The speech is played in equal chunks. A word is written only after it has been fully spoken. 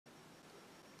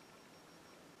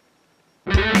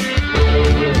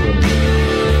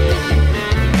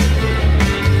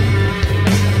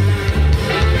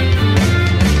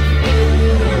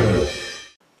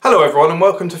everyone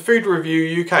and welcome to Food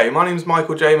Review UK. My name's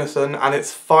Michael Jameson and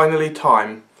it's finally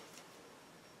time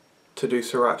to do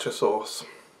Sriracha sauce.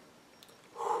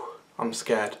 I'm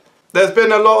scared. There's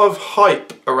been a lot of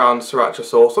hype around Sriracha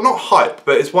sauce. Well, not hype,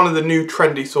 but it's one of the new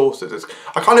trendy sauces.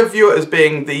 I kind of view it as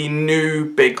being the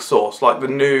new big sauce, like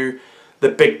the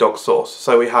big dog sauce.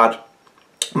 So we had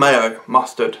mayo,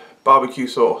 mustard, barbecue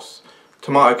sauce,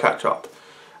 tomato ketchup.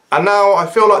 And now I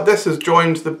feel like this has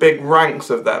joined the big ranks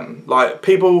of them. Like,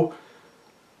 people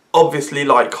obviously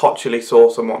like hot chili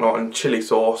sauce and whatnot and chili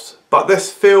sauce, but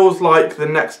this feels like the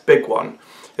next big one.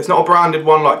 It's not a branded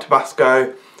one like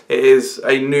Tabasco. It is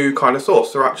a new kind of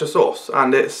sauce, Sriracha sauce,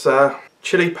 and it's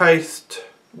chili paste,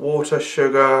 water,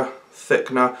 sugar,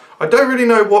 thickener. I don't really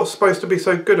know what's supposed to be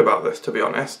so good about this, to be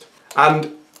honest.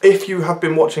 And if you have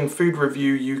been watching Food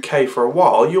Review UK for a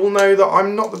while, you'll know that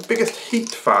I'm not the biggest heat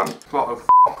fan. What the f***,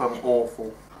 I'm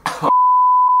awful.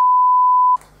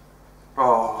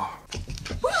 Oh.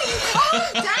 Will you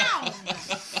calm down?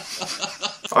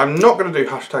 I'm not going to do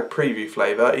hashtag preview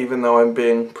flavour, even though I'm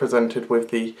being presented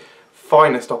with the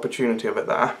finest opportunity of it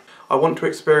there. I want to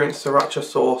experience Sriracha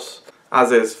sauce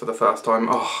as is for the first time.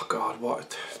 Oh god,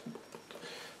 what?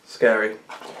 Scary.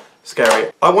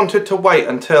 Scary. I wanted to wait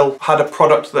until I had a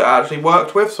product that I actually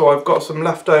worked with, so I've got some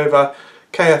leftover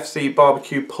KFC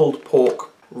barbecue pulled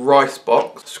pork rice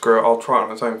box. Screw it, I'll try it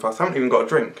on its own first. I haven't even got a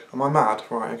drink. Am I mad?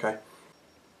 Right, okay.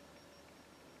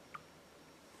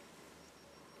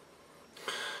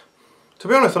 To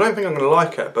be honest, I don't think I'm going to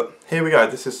like it, but here we go.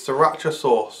 This is Sriracha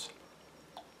sauce.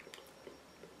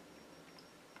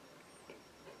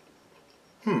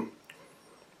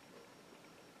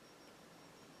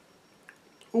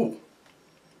 Ooh.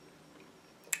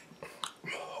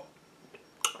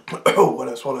 Oh, when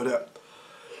I swallowed it.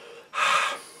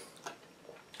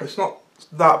 It's not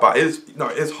that bad. No,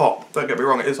 it is hot. Don't get me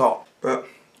wrong, it is hot. But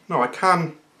no, I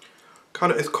can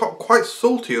kind of, it's quite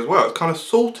salty as well. It's kind of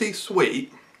salty,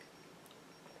 sweet,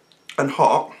 and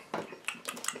hot.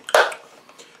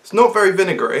 It's not very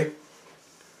vinegary.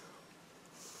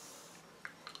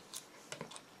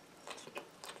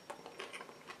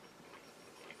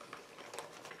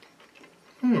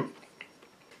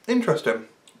 Interesting.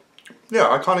 Yeah,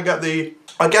 I kind of get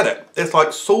I get it. It's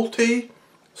like salty,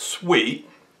 sweet,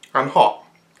 and hot.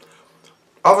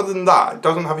 Other than that, it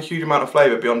doesn't have a huge amount of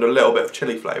flavour beyond a little bit of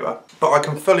chilli flavour. But I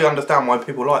can fully understand why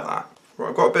people like that. Right,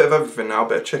 I've got a bit of everything now. A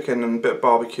bit of chicken and a bit of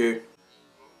barbecue.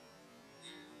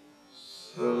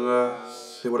 So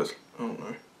let's see what it's... oh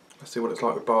no. Let's see what it's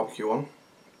like with barbecue on.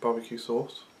 Barbecue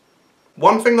sauce.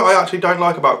 One thing that I actually don't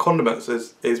like about condiments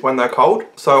is when they're cold.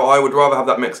 So I would rather have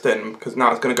that mixed in, because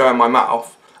now it's going to go in my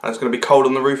mouth and it's going to be cold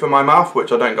on the roof of my mouth, which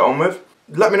I don't get on with.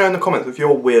 Let me know in the comments if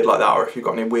you're weird like that or if you've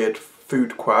got any weird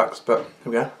food quirks, but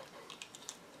here we go.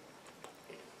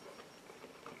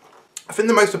 I think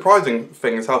the most surprising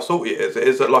thing is how salty it is. It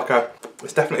is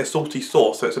it's definitely a salty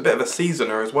sauce, so it's a bit of a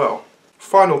seasoner as well.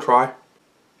 Final try.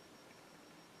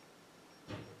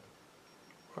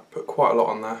 I put quite a lot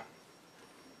on there.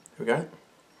 Here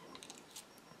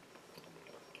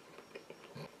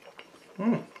we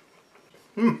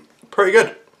go. Pretty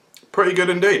good. Pretty good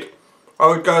indeed. I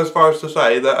would go as far as to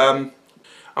say that I'm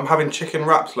having chicken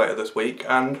wraps later this week,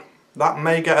 and that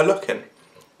may get a look in.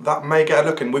 That may get a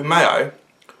look in with mayo.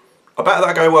 I bet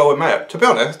that'll go well with mayo. To be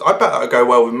honest, I bet that'll go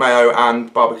well with mayo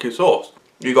and barbecue sauce.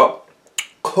 You got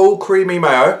cool creamy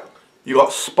mayo, you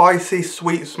got spicy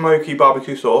sweet smoky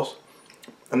barbecue sauce,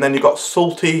 and then you got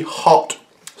salty hot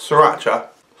Sriracha.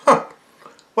 Huh.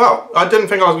 Well, I didn't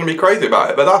think I was going to be crazy about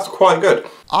it, but that's quite good.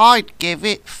 I'd give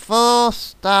it 4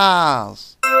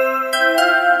 stars.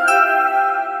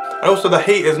 And also the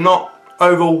heat is not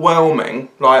overwhelming.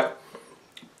 Like,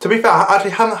 to be fair, I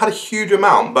actually haven't had a huge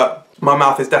amount, but my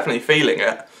mouth is definitely feeling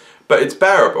it. But it's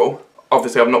bearable.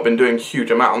 Obviously I've not been doing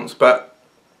huge amounts, but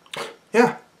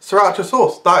yeah, Sriracha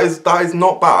sauce. That is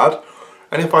not bad.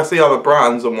 And if I see other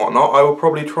brands and whatnot, I will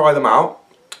probably try them out.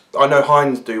 I know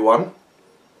Heinz do one.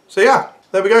 So yeah,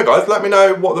 there we go guys. Let me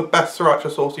know what the best Sriracha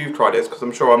sauce you've tried is, because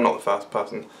I'm sure I'm not the first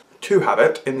person to have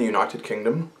it in the United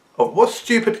Kingdom. Oh, what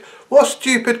stupid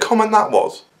comment that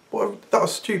was. That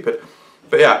was stupid.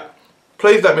 But yeah,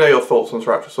 please let me know your thoughts on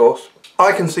Sriracha sauce.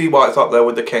 I can see why it's up there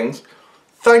with the kings.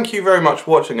 Thank you very much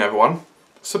for watching everyone.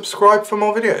 Subscribe for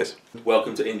more videos.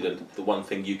 Welcome to England, the one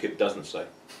thing UKIP doesn't say.